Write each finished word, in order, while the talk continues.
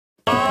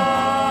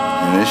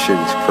this shit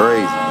is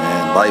crazy,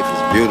 man. Life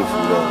is beautiful,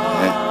 though,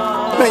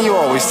 man. Man, you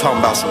always talking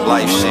about some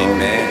life shit,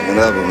 man.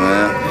 Whatever,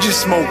 man. You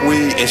just smoke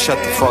weed and shut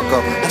the fuck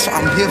up. That's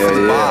why I'm here for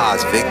the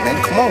bars, Vic, man.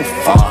 Come on,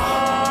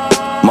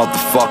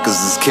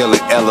 Motherfuckers is killing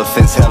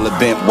elephants, hella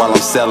bent while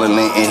I'm selling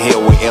it in here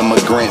with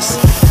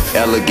immigrants.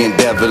 Elegant,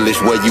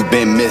 devilish, where you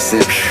been missing?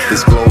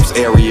 This close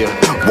area,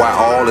 why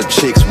all the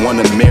chicks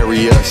wanna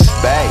marry us?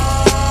 Babe.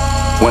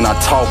 When I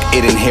talk,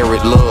 it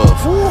inherit love.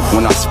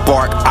 When I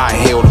spark, I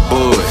hail the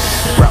bud.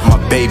 Wrap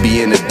my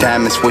baby in a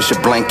diamond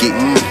swisher blanket.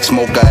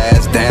 Smoke her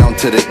ass down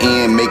to the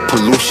end, make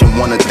pollution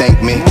wanna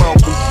thank me.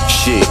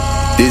 Shit,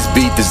 this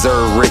beat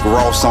deserve Rick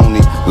Ross on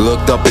it.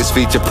 Looked up his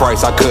feature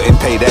price, I couldn't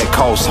pay that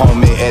cost,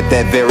 homie. At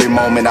that very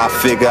moment, I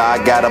figure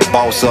I gotta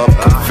boss up.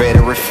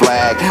 Confederate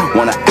flag,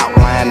 wanna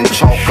outline and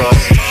chalk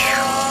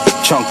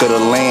us. Chunk of the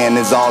land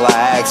is all I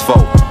ask for.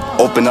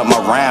 Open up my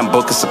rhyme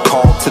book, it's a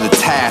call to the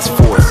task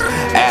force.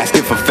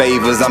 Asking for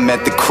favors, I'm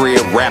at the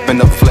crib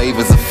rapping up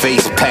flavors. A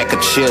face pack, a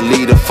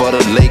cheerleader for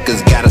the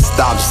Lakers. Gotta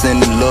stop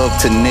sending love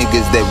to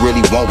niggas that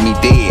really want me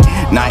dead.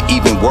 Not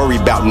even worry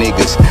about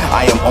niggas,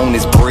 I am on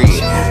this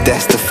bread.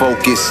 That's the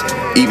focus,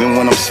 even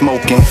when I'm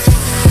smoking.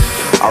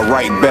 I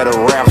write better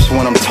raps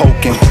when I'm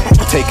token.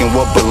 Taking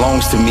what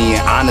belongs to me,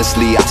 and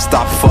honestly, I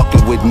stopped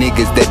fucking with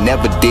niggas that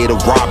never did a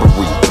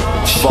robbery.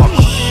 Fuck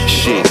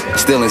shit,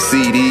 stealing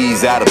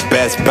CDs out of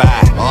Best Buy.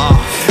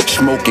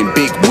 Smoking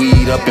big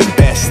weed up in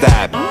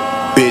Bed-Stuy.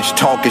 Bitch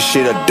talking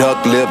shit, her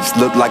duck lips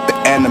look like the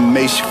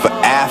animation for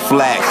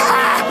Affleck.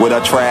 With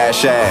her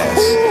trash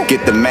ass,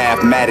 get the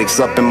mathematics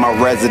up in my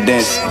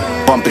residence.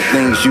 Bumping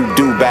things you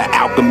do by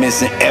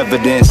alchemists and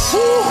evidence.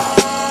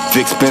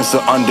 Vic Spencer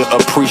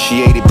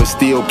underappreciated, but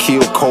still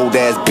kill cold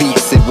ass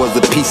beats. It was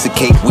a piece of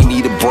cake, we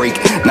need a break.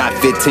 Not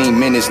 15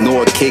 minutes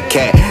nor a Kit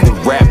Kat. The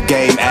rap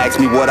game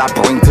asked me what I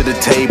bring to the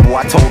table.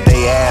 I told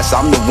they ass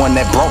I'm the one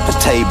that brought the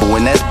table,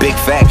 and that's big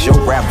facts. Your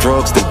rap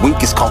drugs the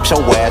weakest, caught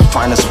your ass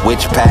trying to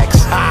switch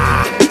packs.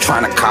 You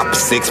trying to cop a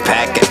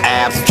 6-pack of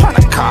abs, trying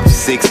to cop a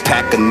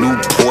 6-pack of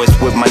Newports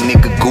with my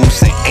nigga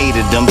Goose and 8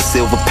 of them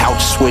silver pouch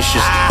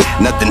swishers.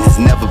 Nothing has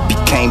never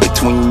became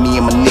between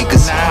me and my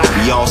niggas.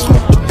 We all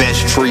smoke the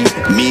best tree,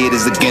 mid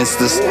is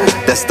against us.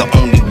 That's the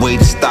only way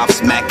to stop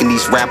smacking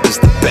these rappers.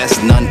 The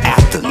best, none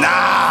after.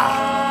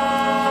 Nah.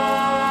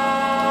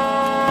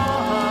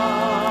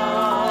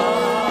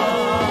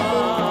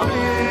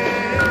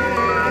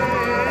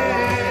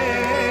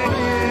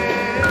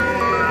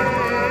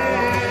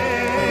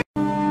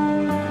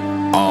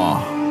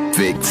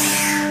 Vic.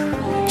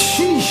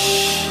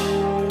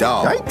 Sheesh.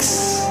 Dog.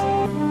 Yikes.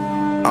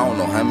 I don't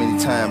know how many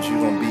times you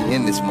gonna be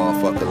in this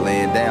motherfucker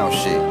laying down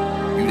shit.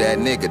 You that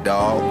nigga,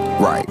 dog.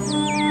 Right.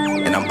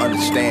 And I'm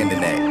understanding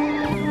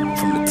that.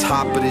 From the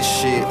top of this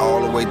shit all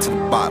the way to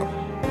the bottom.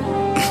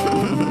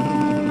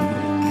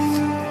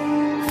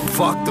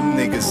 Fuck them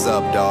niggas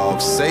up, dog.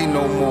 Say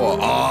no more.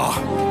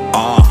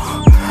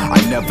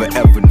 I never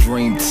ever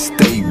dreamed to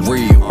stay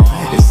real.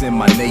 It's in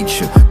my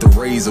nature. The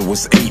razor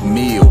was 8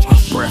 mil.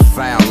 Breath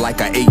foul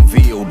like I ate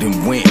veal,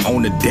 then went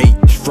on a date.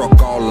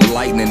 Struck all the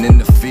lightning in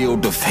the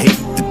field of hate.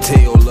 The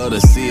tail of the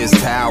Sears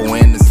Tower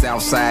and the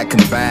South Side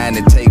combined.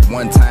 It take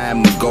one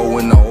time to go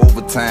into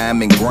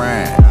overtime and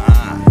grind.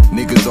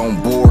 Niggas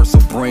on board, so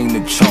bring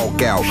the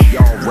chalk out.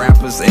 Y'all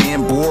rappers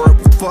and bored,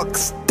 what the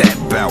fuck's that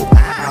bout?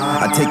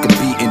 I take a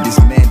beat and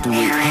dismantle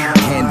it,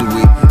 handle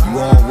it. You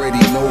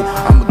already know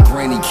I'm a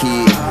granny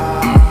kid.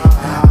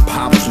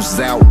 Pops was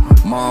out,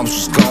 moms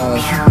was gone.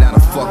 Now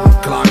the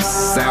fucking clock's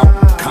is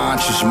out.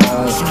 Conscious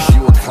moans.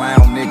 You a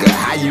clown nigga,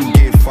 how you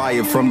get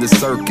fired from the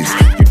circus?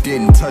 You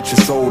didn't touch a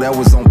soul, that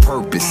was on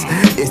purpose.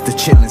 It's the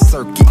chillin'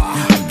 circuit.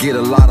 I get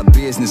a lot of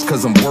business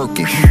cause I'm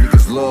working.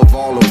 Niggas love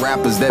all the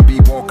rappers that be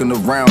walking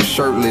around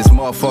shirtless.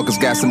 Motherfuckers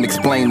got some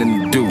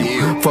explaining to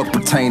do. Fuck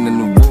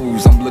pertaining to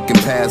rules. I'm looking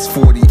past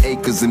 40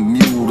 acres and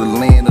mule, the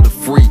land of the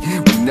free.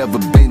 We never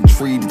been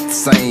treated the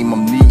same.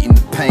 I'm needing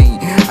the pain.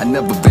 I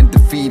never been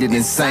defeated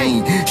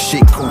insane.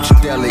 Shit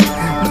coachadelic,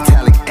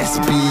 metallic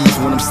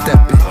SBs when I'm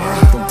stepping.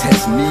 Don't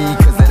test me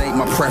cause that ain't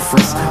my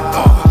preference.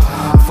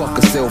 Fuck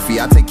a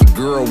selfie, I take your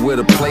girl with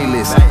a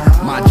playlist.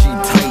 My G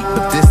tight,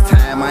 but this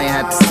time I ain't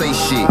had to say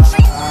shit.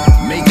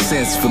 Makes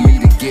sense for me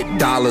to get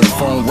dollars.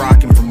 Phone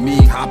rocking for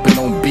me, hopping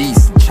on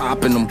beats and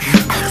chopping them.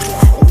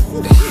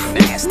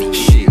 Nasty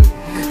shit.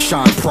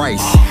 Sean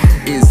Price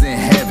is in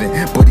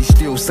heaven, but he's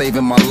still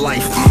saving my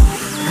life.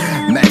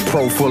 Mac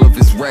Pro full of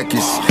his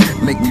records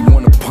make me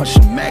wanna punch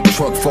a Mac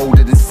truck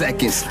folded in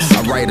seconds.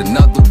 I write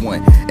another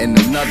one and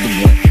another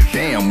one.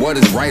 Damn, what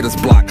is writer's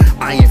block?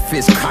 Iron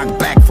fist cocked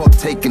back, fuck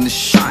taking the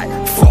shot.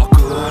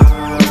 Fucker,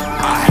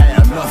 I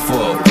had enough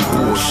of the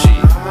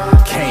bullshit.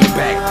 Came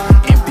back,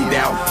 emptied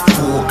out,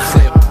 full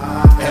clip.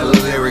 Hella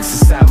lyrics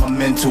inside my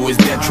mental is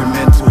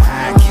detrimental.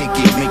 How I kick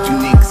it, make you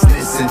niggas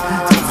listen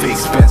to Vic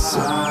Spencer,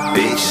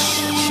 bitch.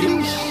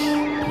 Sheesh.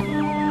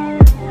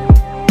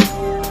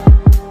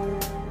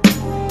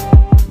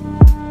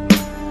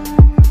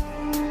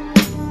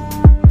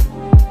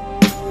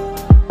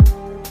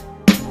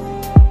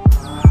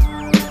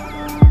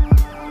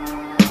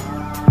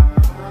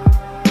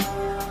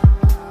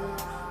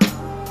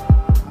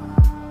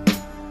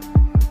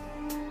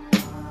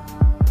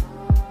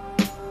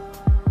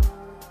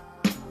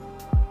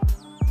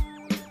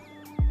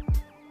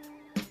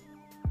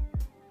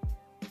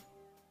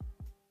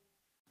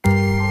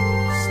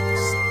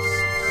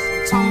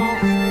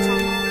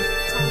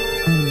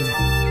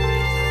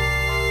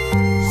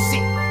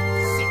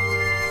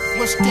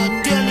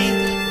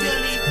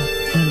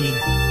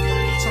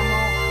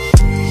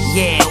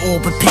 Yeah,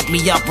 Uber picked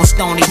me up on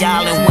Stony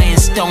Island, we're in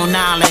Stone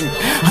Island.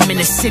 I'm in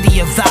the city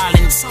of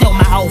violence, still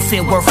my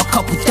outfit worth a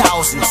couple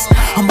thousands.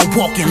 I'm a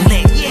walking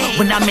lick.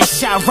 When I'm in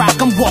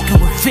Chirac, I'm walking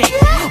with Vic.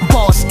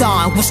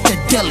 Boston, what's the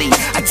dilly?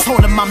 I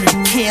told him I'm the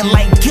kid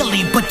like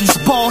Gilly, but these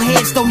bald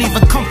heads don't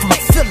even come from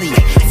Philly.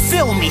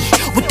 Feel me,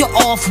 with the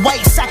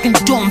off-whites, I can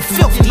do them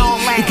filthy.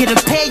 To get a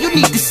pair, you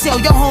need to sell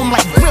your home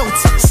like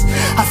realtors.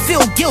 I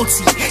feel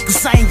guilty,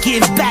 cause I ain't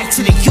give back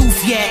to the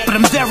youth yet, but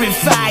I'm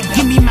verified,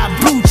 give me my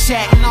blue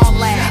check.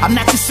 I'm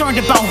not concerned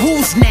about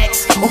who's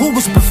next, or who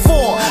was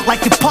before,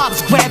 like your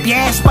pops grab your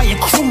ass by your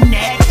crew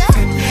neck.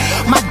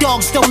 My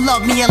dogs don't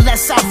love me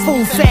unless I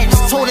full fed.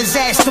 Just told his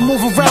ass to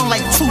move around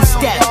like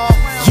two-step.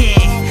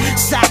 Yeah,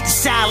 side to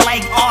side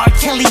like R.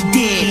 Kelly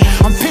did.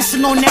 I'm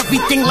pissing on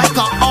everything like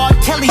a R.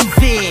 Kelly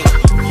vid.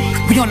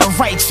 We on the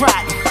right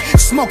track,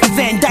 smoking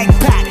Van Dyke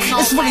pack.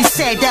 It's really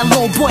sad that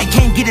little boy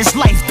can't get his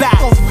life back.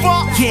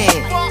 Yeah,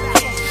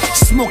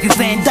 smoking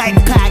Van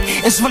Dyke pack.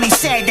 It's really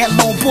sad that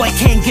little boy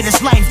can't get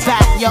his life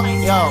back. Yo,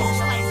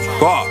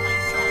 Fuck.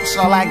 that's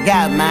all I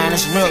got, man.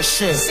 It's real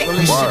shit.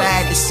 Really shit I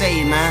had to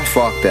say, man.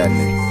 Fuck that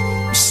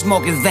nigga.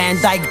 Smoking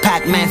Van Dyke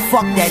pack, man.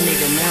 Fuck that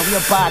nigga, man. We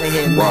up out of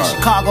here, man.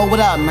 Chicago, what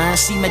up, man?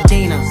 See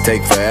Medina.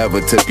 Take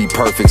forever to be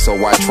perfect, so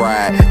I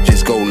tried.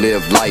 Just go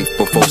live life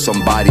before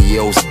somebody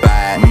else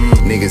buy.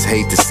 Niggas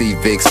hate to see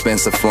Vic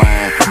Spencer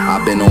flying.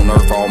 I've been on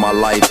earth all my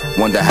life,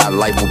 wonder how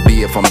life will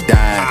be if I'm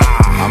dying.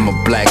 I'm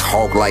a black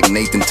hawk like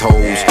Nathan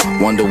Toes.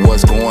 Wonder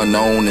what's going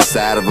on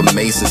inside of a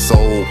Mason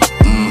soul.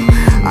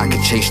 I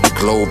can chase the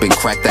globe and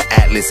crack the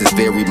atlas. It's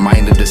very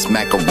minded to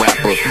smack a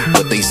rapper,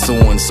 but they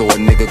suing, so a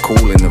nigga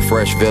cool in the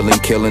fresh villain,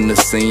 killing the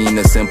scene.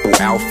 A simple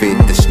outfit,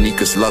 the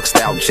sneakers luxed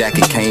out,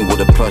 jacket came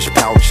with a plush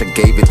pouch. I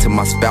gave it to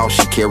my spouse,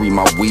 she carried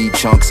my weed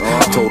chunks.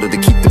 Told her to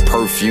keep the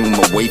perfume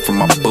away from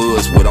my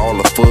buzz with all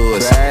the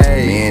fuzz.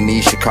 Man,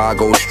 these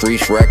Chicago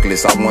streets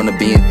reckless. I wanna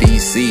be in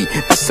DC,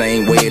 the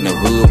same way in the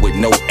hood with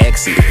no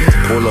exit.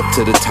 Pull up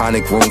to the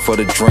tonic room for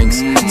the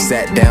drinks.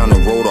 Sat down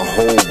and wrote a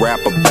whole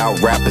rap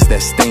about rappers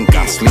that stink.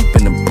 I sleep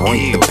in the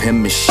brink, the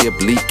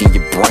penmanship leak in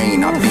your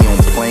brain. I be on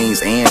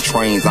planes and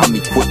trains, I'm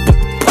equipped with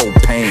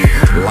propane.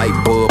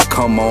 Light bulb,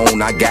 come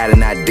on, I got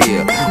an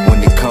idea.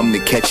 When it come to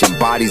catching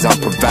bodies, I'm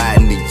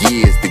providing the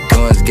years. The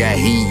guns got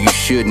heat, you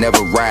should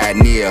never ride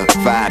near.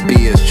 5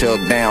 beers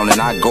chugged down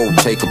and I go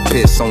take a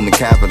piss on the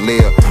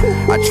Cavalier.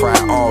 I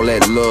tried all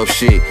that love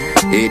shit,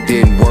 it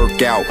didn't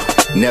work out.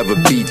 Never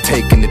be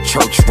taking the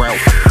church route.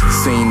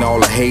 Seen all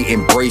the hate,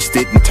 embraced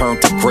it and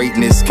turned to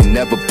greatness. Can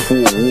never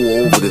pull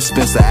wool over the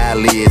Spencer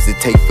eyelids. It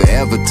take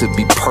forever to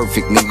be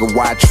perfect, nigga,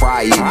 why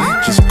try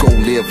it? Just go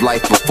live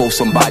life before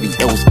somebody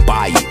else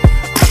buy it.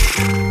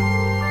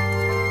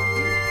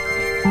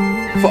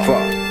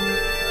 Fuck.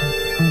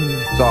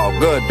 It's all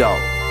good though.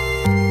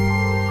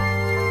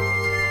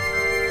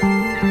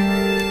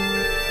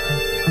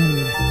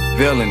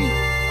 Villainy.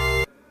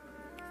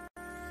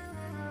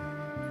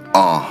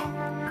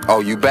 Oh,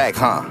 you back,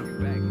 huh?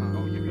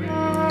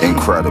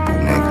 Incredible,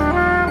 nigga.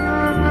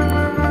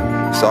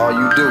 That's all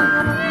you do.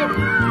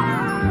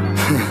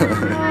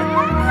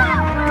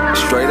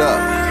 Straight up.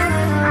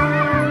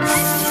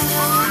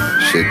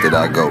 Shit that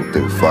I go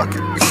through, fuck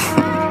it.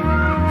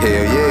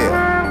 Hell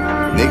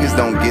yeah. Niggas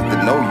don't get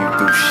to know you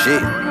through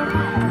shit.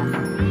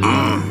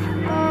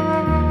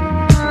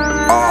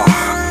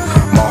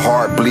 My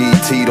heart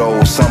bleed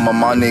Tito. Some of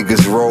my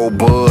niggas roll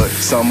bud,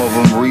 some of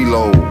them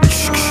reload.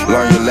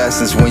 Learn your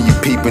lessons when you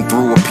peeping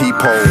through a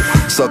peephole.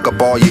 Suck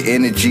up all your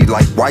energy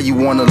like why you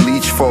wanna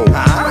leech for?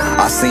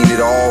 I seen it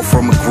all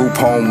from a group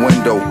home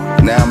window.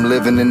 Now I'm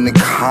living in the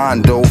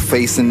condo,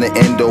 facing the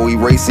endo,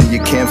 erasing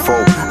your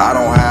kinfolk. I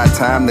don't have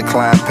time to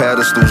climb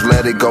pedestals,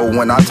 let it go.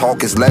 When I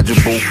talk it's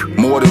legible,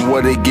 more than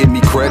what they give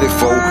me credit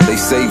for. They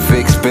say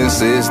Vic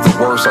Spencer is the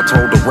worst. I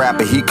told the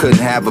rapper he couldn't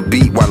have a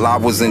beat while I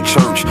was in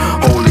church,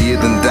 holier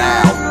than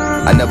thou.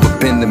 I never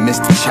been to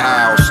Mr.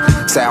 Child's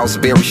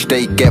Salisbury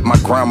steak at my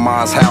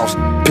grandma's house.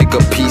 Pick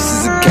up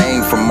pieces of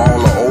game from all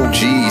the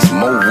OGs.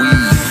 More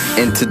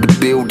weed into the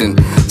building.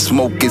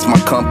 Smoke is my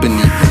company.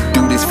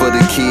 Do this for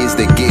the kids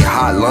that get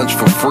hot lunch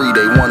for free.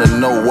 They wanna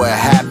know what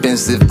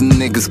happens if the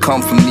niggas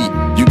come for me.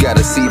 You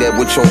gotta see that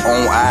with your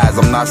own eyes.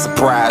 I'm not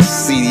surprised to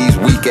see these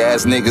weak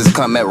ass niggas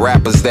come at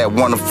rappers that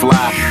wanna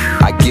fly.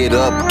 I get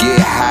up, get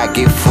high,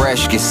 get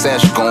fresh, get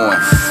sesh going.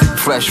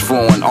 Flesh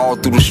flowing all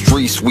through the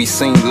streets, we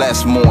seen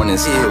less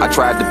mornings. I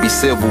tried to be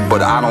civil,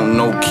 but I don't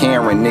know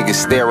Karen. Niggas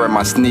stare at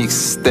my sneaks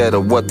instead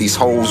of what these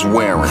hoes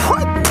wearing.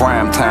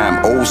 Prime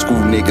time, old school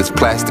niggas,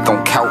 plastic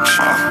on couch.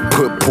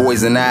 Put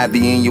poison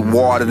ivy in your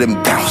water,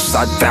 then bounce.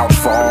 I vouch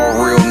for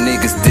all real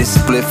niggas, this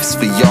spliff is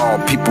for y'all.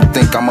 People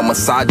think I'm a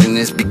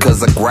misogynist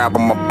because I grab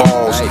on my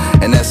balls.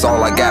 And that's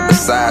all I got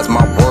besides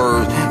my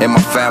word and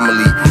my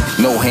family.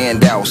 No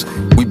handouts,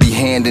 we be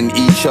handing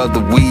each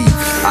other weed.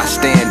 I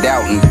stand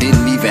out and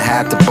didn't even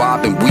have to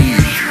bob and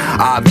weave.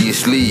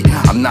 Obviously,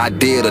 I'm not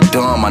dead or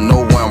dumb, I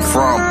know where I'm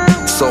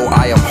from, so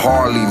I am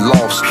hardly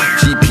lost.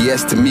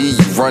 GPS to me,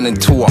 you run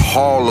into a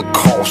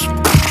holocaust.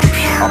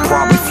 I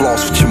probably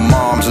floss with your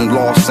moms in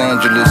Los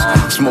Angeles.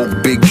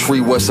 Smoke big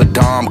tree, what's a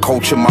dime?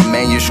 Culture my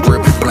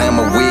manuscript. Blam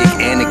a wig,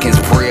 Anakin's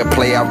prayer.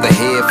 Play out the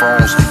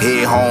headphones.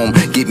 Head home,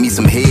 get me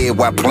some head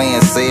while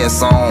playing sad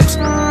songs.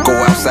 Go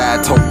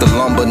outside, tote the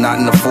lumber, not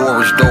in the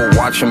forest though.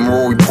 Watching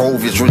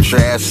𝖁𝖈 rich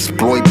ass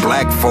exploit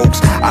black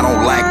folks. I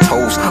don't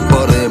lactose,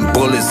 butter and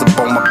bullets up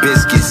on my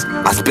biscuits.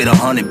 I spit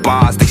 100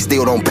 bars, they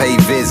still don't pay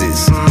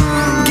visits.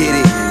 Get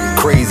it?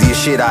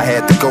 Craziest shit I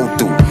had to go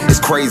through. It's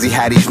crazy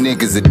how these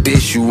niggas will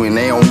dish you and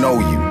they don't know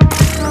you.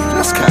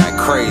 That's kinda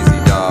crazy,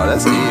 dawg.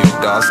 That's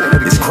ill, dawg.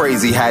 It's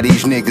crazy how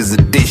these niggas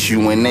will dish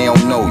you and they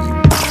don't know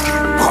you.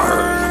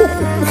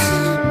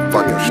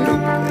 Fucking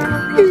stupid,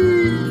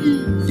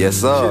 man. Yes,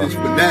 sir. Shit is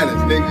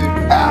bananas, nigga. You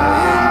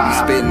be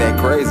spitting that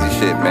crazy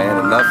shit, man.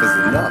 Enough is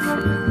enough.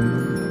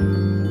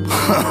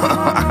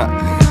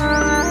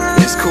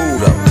 It's cool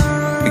though,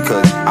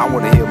 because I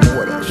want to hear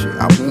more of that shit.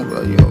 I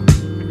want, you know.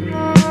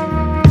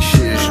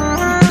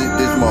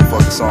 This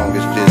motherfucking song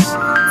is just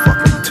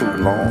fucking too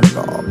long,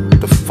 dog.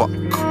 The fuck?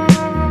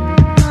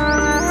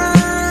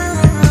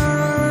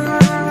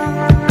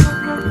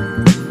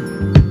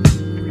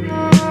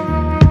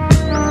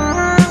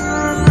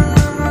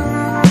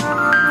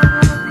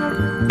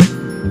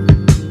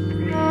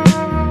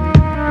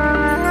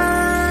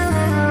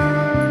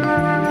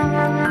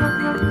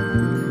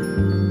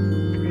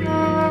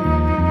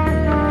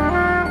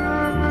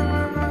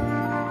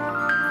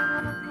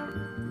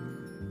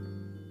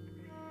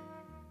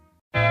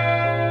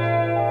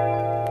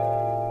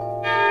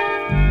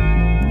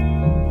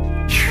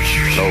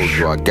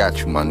 I got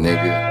you, my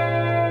nigga.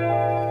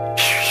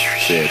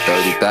 Said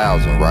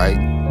 30,000, right?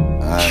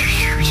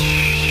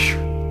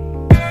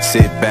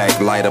 Sit back,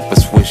 light up a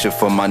swisher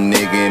for my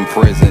nigga in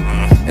prison.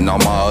 And all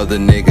my other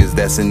niggas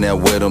that's in there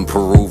with them.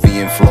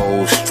 Peruvian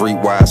flows,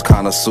 streetwise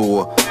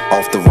connoisseur.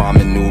 Off the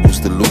ramen noodles,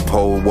 the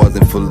loophole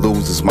wasn't for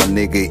losers. My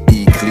nigga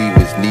𝖁𝖈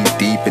was knee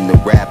deep in the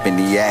rap and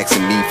he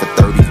asking me for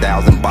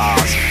 30,000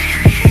 bars.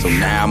 So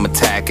now I'm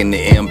attacking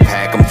the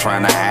impact. I'm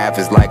trying to have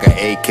is like an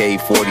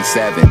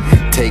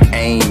AK-47. Take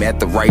aim at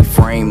the right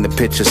frame, the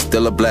picture's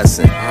still a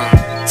blessing.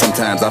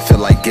 Sometimes I feel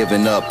like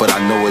giving up, but I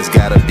know it's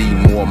gotta be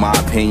more. My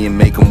opinion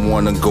make them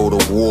wanna go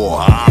to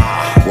war.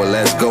 Well,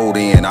 let's go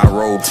then. I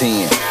roll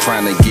 10,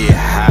 trying to get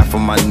high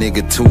from my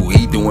nigga too.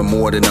 He doing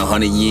more than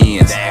 100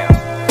 yens.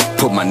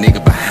 Put my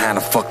nigga behind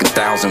a fucking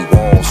 1,000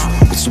 walls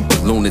with super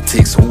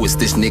lunatics. Who is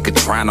this nigga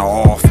trying to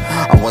off?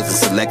 I wasn't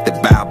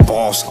selected by a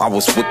boss. I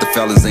was with the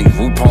fellas in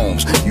group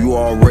homes. You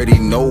already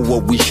know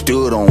what we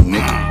stood on,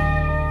 nigga.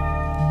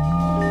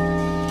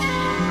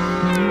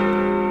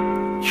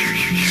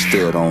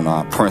 Stood on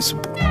our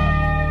principle.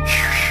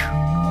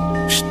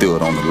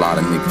 Stood on a lot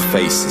of nigga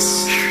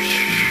faces.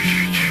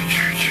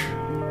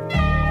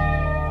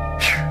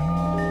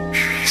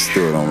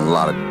 Stood on a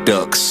lot of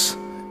ducks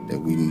that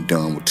we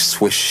done with the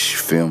swish, you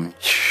feel me?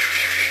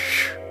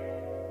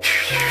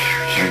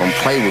 I ain't gonna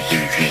play with these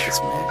niggas,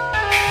 man.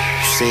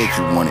 You said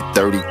you wanted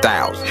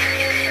 30,000.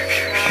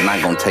 I'm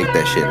not gonna take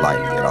that shit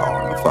lightly at all,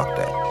 man. Fuck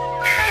that.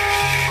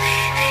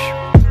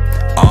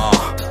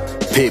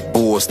 Pit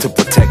bulls to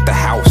protect the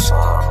house.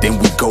 Then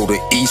we go to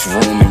East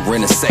Room and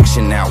rent a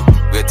section out.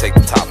 We'll take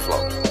the top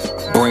floor.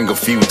 Bring a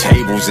few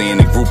tables in,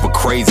 a group of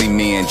crazy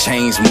men.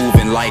 Chains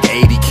moving like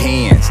 80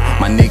 cans.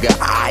 My nigga,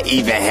 I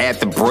even had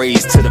the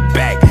braids to the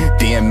back.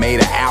 Then made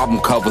an album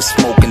cover,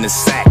 smoking the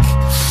sack.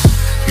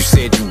 You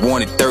said you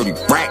wanted 30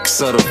 racks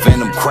of the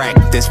venom crack.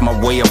 That's my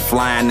way of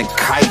flying the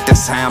kite,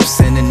 that's how I'm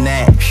sending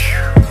that.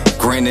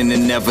 Grinning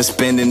and never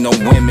spending no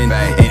women.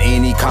 In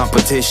any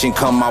competition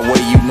come my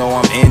way, you know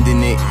I'm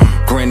ending it.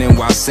 Grinning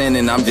while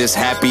sinning, I'm just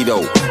happy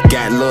though.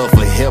 Got love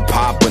for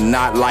hip-hop, but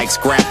not like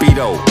Scrappy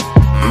though.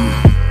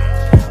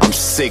 I'm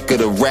sick of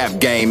the rap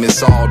game,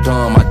 it's all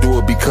dumb. I do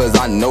it because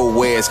I know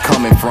where it's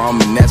coming from,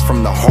 and that's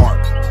from the heart.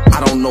 I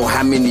don't know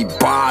how many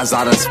bars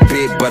I done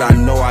spit, but I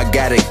know I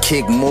gotta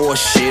kick more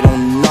shit on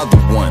another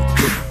one.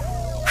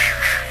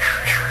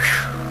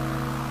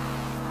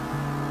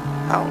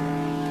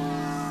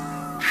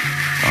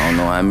 I don't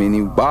know how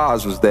many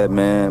bars was that,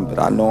 man, but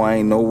I know I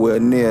ain't nowhere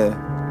near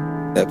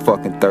that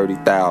fucking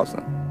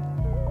 30,000.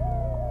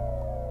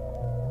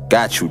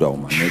 Got you though,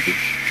 my nigga.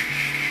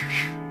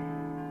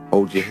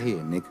 Hold your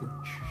head, nigga.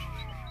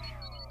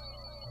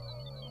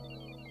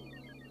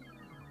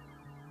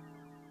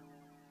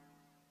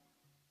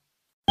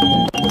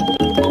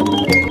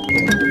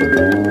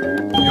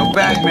 Yo,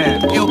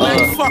 Bagman. Yo, back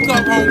the fuck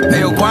up, homie. Hey,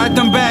 yo, quiet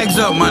them bags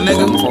up, my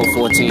nigga.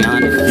 For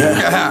 1,400.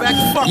 Yeah. Back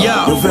the fuck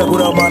up. Yo, Vic,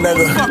 what up, my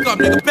nigga? Fuck up,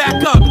 nigga.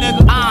 Back up,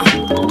 nigga.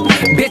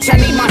 Bitch, I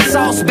need my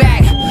sauce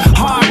back.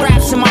 Hard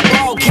raps in my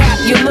ball cap.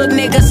 You little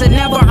niggas that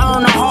never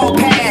earn a hall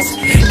pass.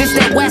 This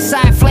that west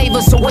side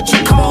flavor, so what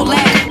you call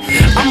that?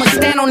 I'ma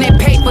stand on that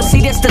paper,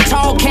 see this the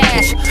tall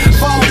cash.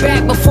 Fall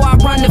back before I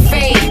run the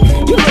fade.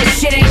 You little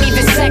shit ain't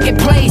even second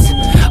place.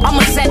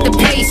 I'ma set the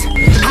pace.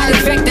 How to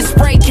vector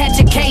spray, catch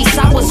a case.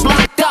 I was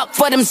locked up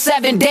for them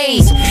 7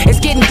 days. It's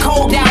getting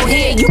cold out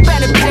here, you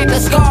better pack a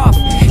scarf.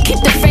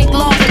 Keep the fake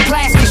love in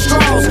plastic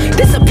straws.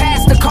 This a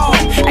pass the call.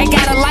 Ain't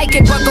gotta like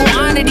it, but gon'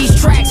 honor these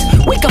tracks.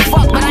 We can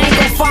fuck, but I ain't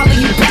gon'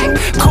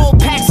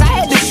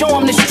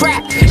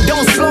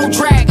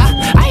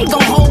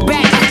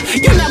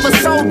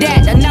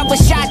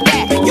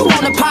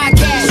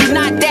 podcast, you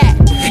not that.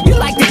 You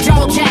like the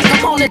Joe Jack,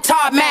 I'm on the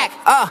tarmac.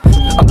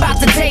 About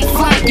to take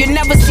flight, you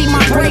never see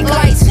my brake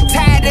lights.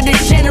 Tired of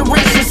this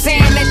generation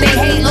saying that they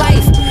hate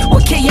life.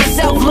 Well, kill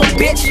yourself, little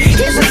bitch.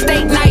 Here's a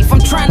steak knife.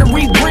 I'm trying to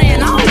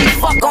rebrand. I only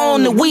fuck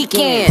on the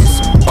weekends.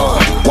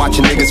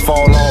 Watching niggas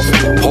fall off.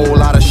 Whole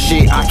lot of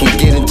shit I can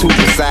get into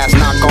besides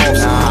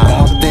knockoffs.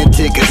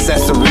 Authentic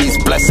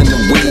accessories, blessing the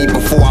weed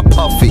before I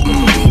puff it.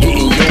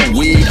 Hitting your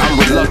weed, I'm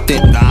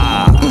reluctant.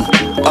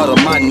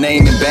 Utter my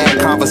name in bad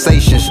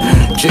conversations.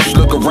 Just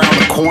look around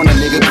the corner,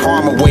 nigga,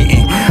 karma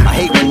waiting. I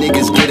hate when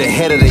niggas get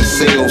ahead of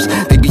themselves.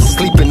 They be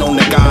sleeping on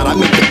the God, I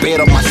make the bed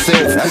up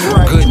myself.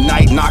 Good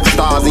night, knock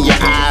stars in your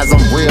eyes.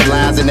 I'm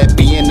realizing that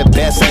being the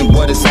best ain't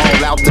what it's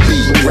all out to be.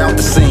 Throughout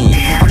the scene,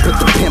 I put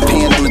the pimp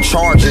hand on the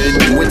charger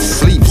and went to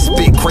sleep.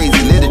 Spit crazy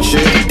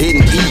literature and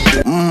didn't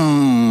eat.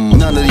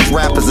 None of these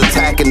rappers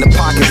attacking the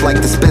pockets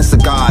like the Spencer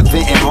God.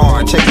 Venting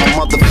hard, check my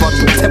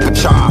motherfucking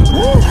temperature.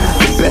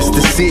 The best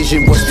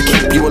decision was to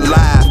keep you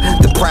alive.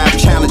 The prime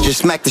challenger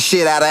smack the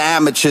shit out of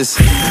amateurs.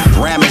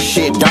 Ramming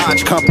shit,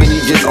 Dodge Company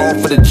just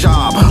offered a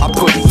job. I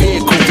put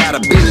vehicles out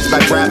of business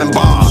by grabbing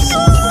bars.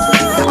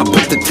 I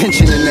put the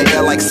tension in the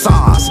air like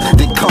SARS.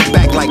 Then come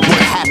back like what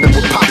happened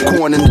with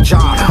popcorn in the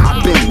jar.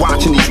 I've been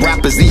watching these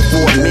rappers eat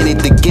for a minute.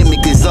 The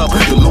gimmick is up,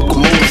 the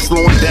locomotive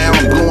slowing down,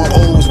 blowing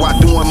O's while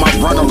doing my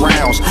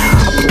runarounds.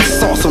 I put the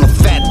sauce on the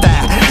fat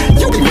thigh.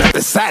 You be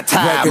rapping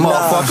satire,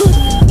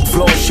 motherfucker.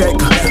 Floor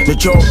shaker, the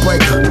jaw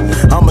breaker.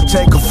 I'ma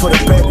take her for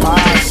the paper,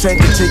 I'll send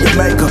it to your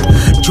maker.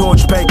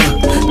 George Baker,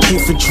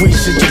 Chief and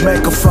Trees in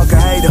Jamaica, fuck a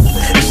hater.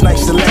 It's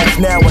nice to laugh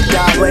now and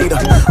die later.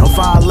 A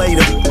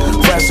violator,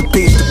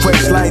 recipes to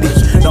Grace Lady.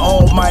 The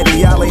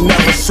almighty, y'all ain't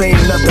never seen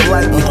nothing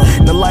like me.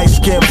 The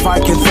light-skinned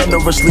Viking,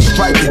 thunderously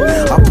striking.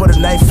 I put a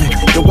knife in,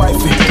 your wife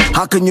in.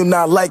 How can you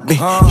not like me?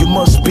 You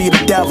must be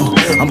the devil.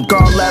 I'm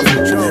gone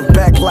level,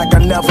 back like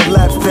I never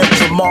left.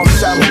 Victor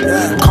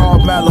Marcello,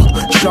 Carmelo,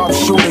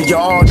 sharpshooter, you're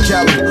all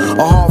jello.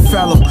 A hard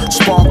fellow,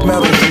 spark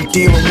metal, I'm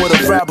dealing with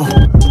a rebel.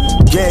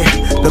 Yeah,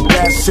 the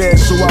best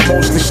says who I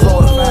mostly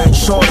slaughter.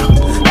 Sorta,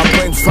 I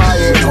bring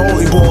fire and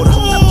holy water.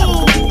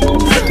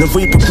 The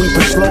reaper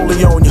creeping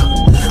slowly on ya.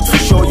 For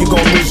sure you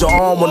gon' lose your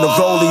arm when the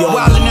rollie on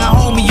ya. Wildin' out,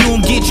 homie, you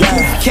don't get your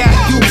cat,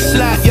 you can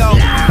slap, yo.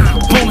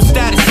 Boom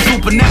status,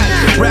 super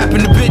nice.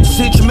 Rapping the bitches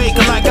in Jamaica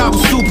like I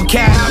was super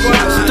cat.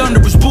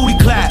 Thunderous booty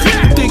clap.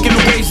 Thinking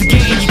of ways of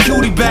getting your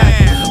cutie back.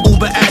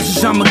 Uber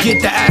ashes, I'ma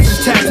get the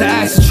ashes tapped. The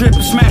acid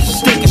trippin', smash the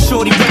stick and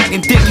shorty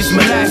wagging dick is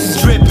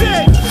molasses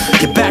drippin'.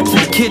 Get back to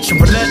the kitchen,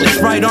 relentless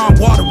right arm,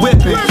 water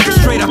whipping.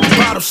 Straight out the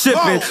bottle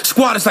sipping.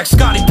 Squatters like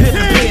Scottie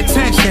Pippen, pay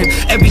attention.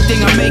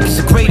 Everything I make is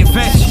a great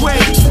invention.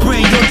 Spray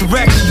in your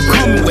direction, you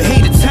coming with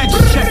hate attention.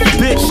 Check your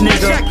bitch,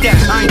 nigga.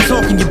 I ain't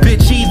talking your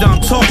bitch either,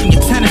 I'm talking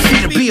your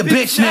tendency to be a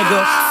bitch,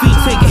 nigga. Feet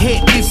take a hit,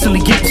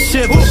 instantly get the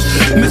shivers.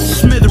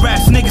 Mr. Smither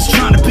ass niggas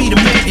trying to be the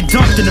man get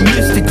dumped in the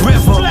Mystic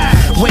River.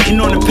 Waiting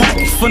on the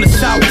package from the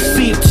south to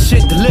see if the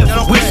shit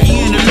deliver. Whiskey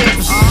in the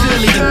liver,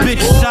 Sicilian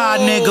bitch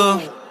side,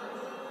 nigga.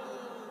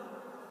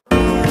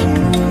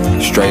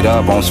 Straight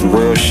up on some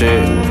real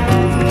shit.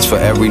 It's for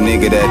every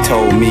nigga that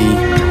told me,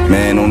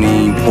 man, don't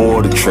even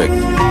pull the trick.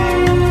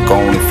 Go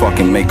on and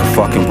fucking make a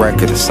fucking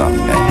record or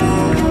something,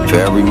 man. For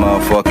every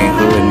motherfucking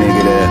hood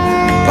nigga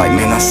that, like,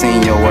 man, I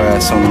seen your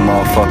ass on the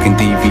motherfucking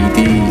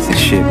DVDs and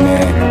shit,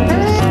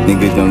 man.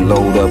 Nigga done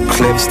load up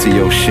clips to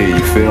your shit,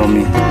 you feel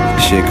me?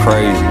 Shit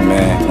crazy,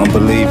 man,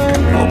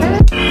 unbelievable.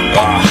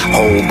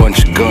 Whole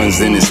bunch of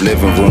guns in his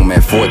living room.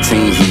 At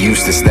 14, he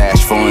used to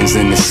stash funds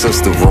in his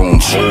sister's room.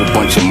 Whole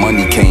bunch of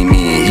money came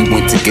in, he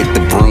went to get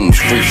the broom.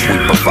 Street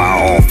sweeper,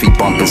 fire off, he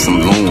bumping some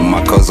loom.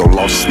 My cousin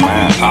lost his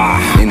mind.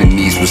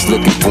 Enemies was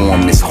looking for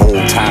him this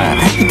whole time.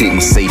 He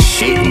didn't say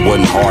shit and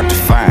wasn't hard to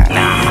find.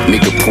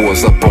 Nigga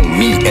pulls up on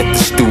me at the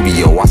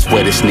studio. I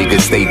swear this nigga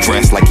stay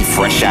dressed like he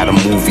fresh out of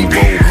movie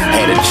role.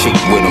 Had a chick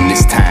with him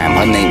this time,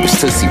 her name was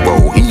Tootsie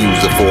Roll. He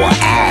used her for her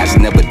eyes,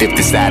 never dipped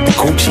inside the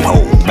coochie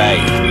hole.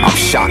 Bang, I'm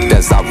shocked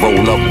as I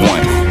roll up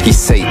one. He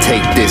say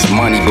take this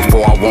money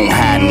before I won't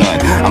hide none.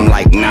 I'm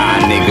like nah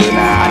nigga,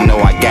 nah, I know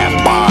I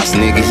got bars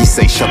nigga. He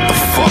say shut the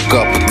fuck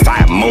up,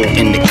 5 more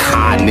in the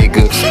car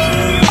nigga.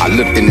 I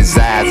looked in his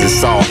eyes and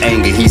saw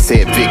anger. He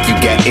said Vic, you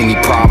got any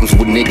problems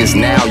with niggas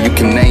now? You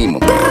can name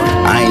them.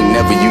 I ain't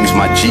never used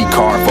my G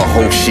card for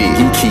whole shit.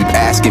 He keep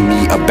asking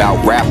me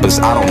about rappers,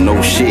 I don't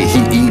know shit.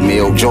 He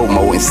emailed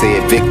Jomo and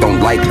said Vic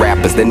don't like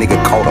rappers. That nigga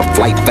caught a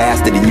flight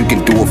faster than you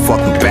can do a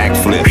fucking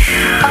backflip.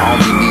 I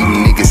don't be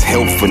needing niggas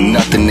help for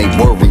nothing, they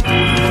worry.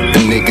 The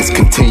niggas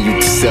continue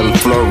to sell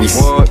flurries.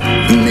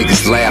 The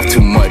niggas laugh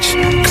too much,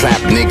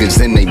 clap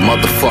niggas in they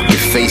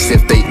motherfucking face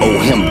if they owe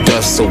him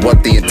dust. So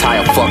what the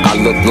entire fuck I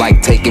look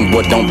like taking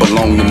what don't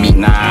belong to me?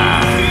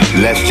 Nah,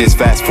 let's just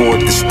fast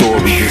forward the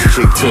story. This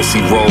chick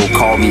Tootsie Roll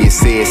called me and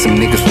said some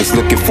niggas was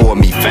looking for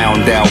me.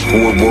 Found out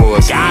who it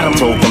was.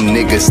 Told them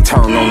niggas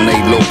turn on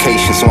their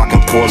location so I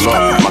can pull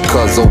up. My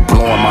cousin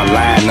blowing my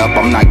line up,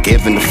 I'm not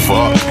giving a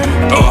fuck.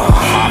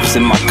 Hops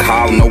in my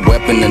car, no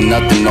weapon or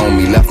nothing on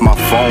me. Left my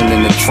phone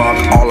in the trunk,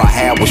 all I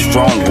had was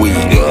strong weed.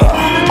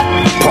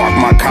 Park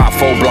my car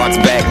 4 blocks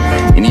back,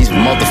 and these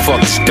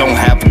motherfuckers don't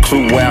have a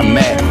clue where I'm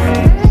at.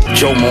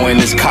 Jomo in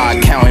his car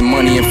counting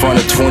money in front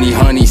of 20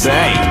 honeys.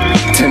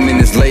 10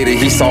 minutes later,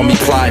 he saw me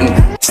plotting.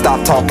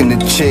 Stop talking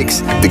to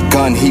chicks, the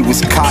gun he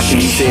was cocking.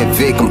 He said,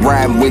 Vic, I'm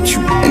riding with you,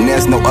 and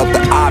there's no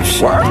other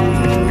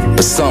option.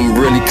 But something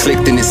really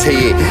clicked in his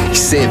head. He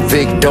said,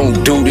 Vic,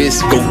 don't do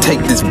this, go take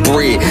this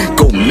bread.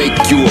 Go make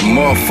you a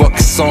motherfucking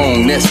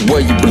song, that's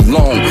where you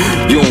belong.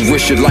 You don't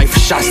risk your life for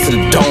shots to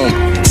the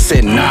dome. He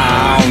said, nah,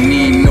 I don't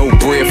need no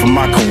bread for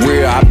my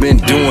career. I've been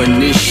doing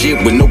this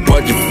shit with no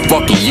budget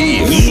for fucking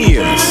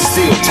years.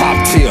 Still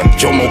top tier,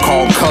 Jomo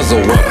called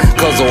Cuzzo up.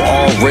 Cuzzo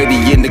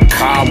already in the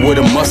car with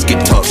a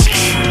musket tusk.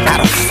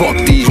 How the fuck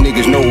these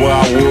niggas know where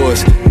I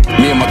was?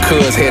 Me and my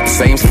cuz had the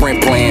same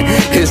sprint plan.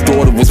 His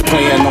daughter was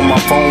playing on my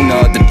phone the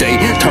other day.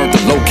 Turned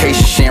the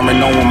location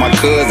sharing on with my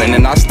cuz, and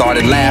then I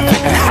started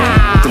laughing.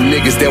 The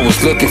niggas that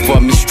was looking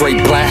for me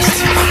straight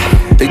blasted.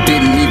 They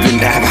didn't even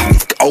have an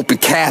open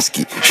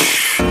casket.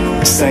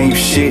 Same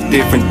shit,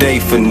 different day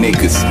for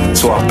niggas.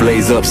 So I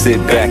blaze up, sit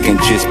back, and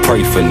just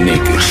pray for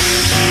niggas.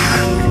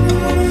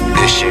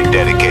 This shit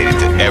dedicated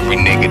to every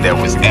nigga that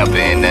was ever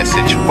in that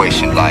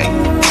situation, like.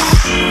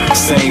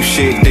 Same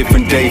shit,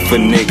 different day for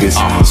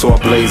niggas. So I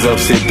blaze up,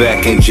 sit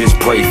back, and just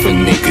pray for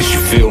niggas, you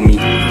feel me?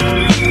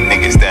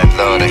 Niggas that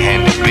love to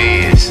handle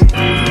biz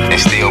and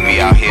still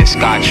be out here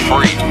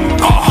scotch-free.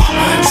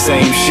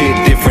 Same shit,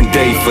 different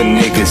day for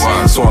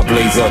niggas. So I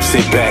blaze up,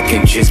 sit back,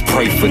 and just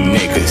pray for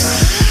niggas.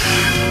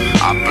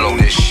 I blow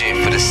this shit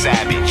for the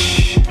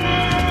savage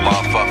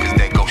motherfuckers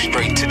that go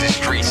straight to the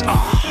streets.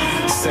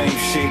 Same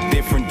shit,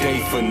 different day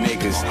for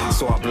niggas.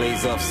 So I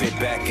blaze up, sit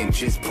back, and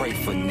just pray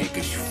for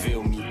niggas, you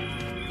feel me?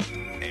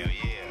 Hell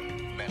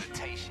yeah,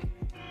 meditation.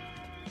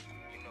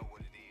 You know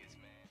what it is,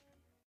 man.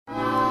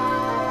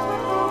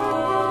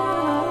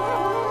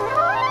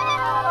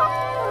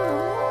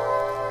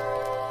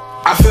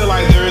 I feel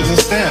like there is a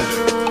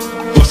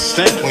standard. What's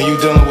the standard? When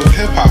you're dealing with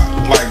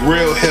hip-hop, like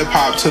real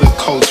hip-hop to the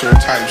culture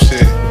type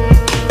shit.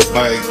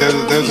 Like,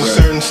 there's a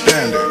certain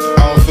standard.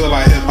 I don't feel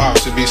like hip-hop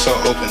should be so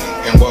opening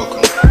and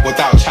welcome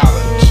without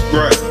challenge.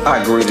 Right. I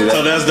agree to that.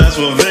 So that's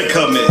where Vic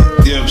come in.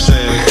 You know what I'm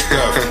saying?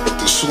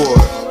 The sword.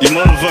 You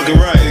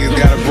motherfucking right. Niggas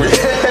gotta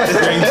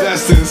bring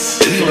justice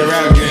to the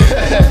rap game.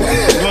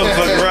 You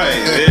motherfucking right.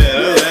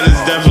 Yeah, that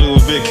is definitely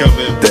where Vic come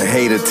in. The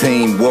hater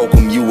team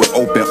welcome you with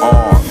open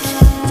arms.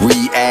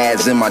 Read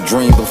ads in my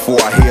dream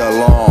before I hear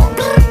alarms.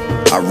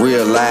 I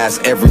realize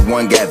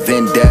everyone got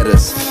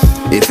vendettas.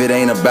 If it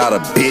ain't about a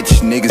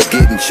bitch, niggas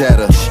getting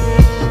cheddar.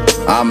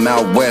 I'm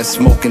out west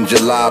smoking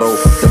gelato.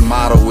 The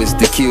motto is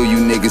to kill you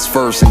niggas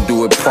first and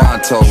do it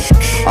pronto.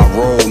 I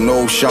roll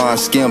no Sean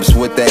Skimps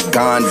with that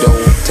Gondo.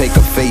 Take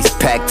a face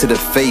pack to the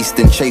face,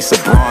 then chase a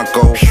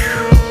Bronco.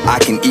 I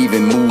can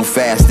even move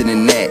faster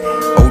than that.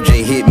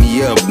 OJ hit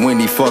me up when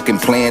he fucking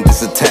planned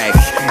this attack.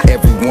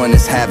 Everyone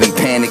is having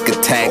panic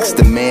attacks.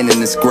 The man in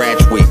the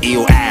scratch with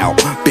ill owl.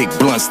 Big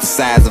blunts the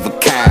size of a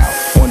cow.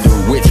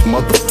 Wondering which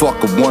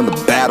motherfucker wanna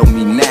battle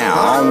me now.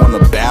 I don't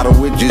wanna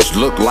battle, it just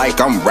look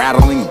like I'm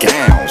rattling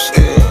gowns.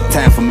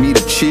 Time for me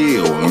to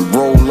chill and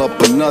roll up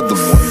another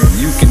one.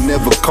 You can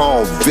never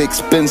call Vic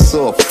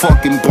Spencer a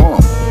fucking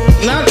bum.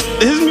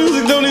 His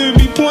music don't even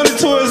be pointed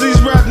towards these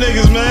rap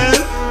niggas, man.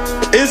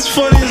 It's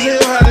funny as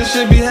hell how this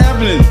shit be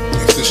happening.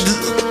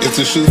 If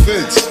the shoe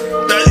fits.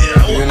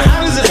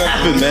 How does it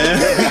happen,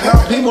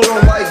 man? People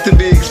don't like to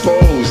be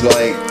exposed,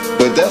 like,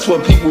 but that's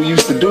what people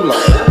used to do.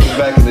 Like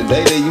back in the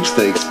day, they used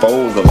to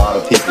expose a lot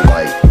of people,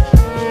 like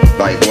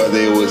whether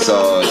it was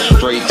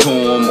straight to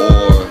them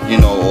or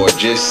or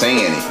just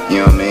saying it. You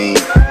know what I mean?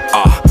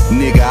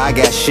 Nigga, I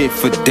got shit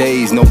for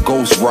days, no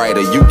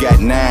ghostwriter. You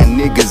got 9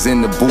 niggas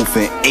in the booth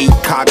and 8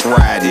 cock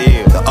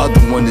riding. The other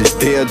one is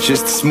there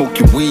just to smoke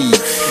your weed.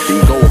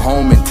 Then go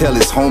home and tell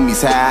his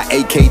homies how I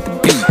AK'd the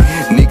beat.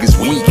 Niggas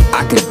weak,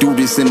 I can do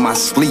this in my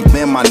sleep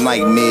and my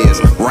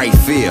nightmares. Right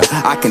fear,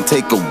 I can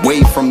take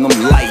away from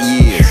them light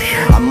years.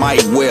 I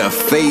might wear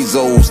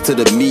Fazos to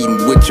the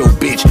meeting with your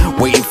bitch,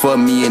 waiting for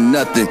me and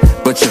nothing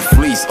but your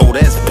fleece. Oh,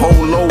 that's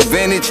polo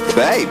vintage?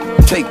 Babe,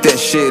 take that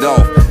shit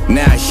off.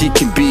 Now she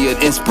can be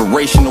an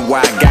inspiration of why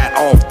I got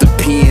off. The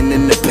pen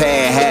and the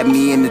pad had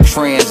me in the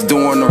trance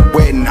during her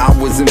wedding. I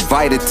was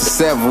invited to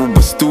several,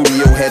 but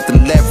studio had to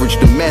leverage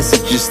the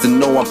messages to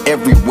know I'm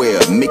everywhere.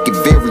 Make it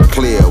very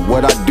clear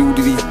what I do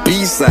to these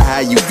beasts, I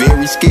have you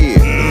very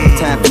scared.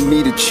 Time for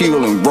me to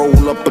chill and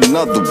roll up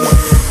another one.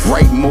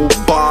 Write more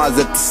bars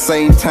at the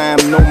same time,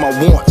 know my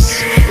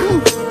wants.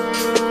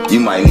 You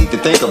might need to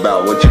think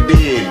about what you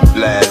did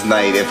last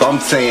night. If I'm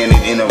saying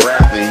it in a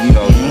rapping, you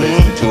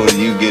listen to it,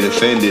 you get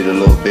offended a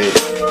little bit.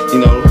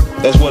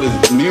 That's what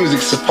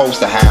music's supposed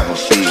to have, a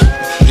feel.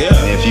 Yeah.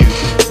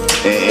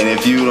 And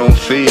if you don't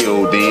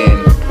feel,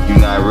 then you're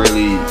not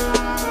really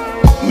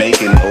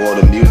making, or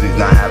the music's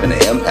not having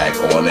an impact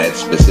on that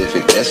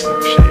specific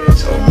listener shit.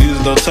 So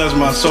music don't touch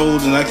my soul,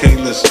 then I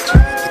can't listen to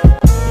it.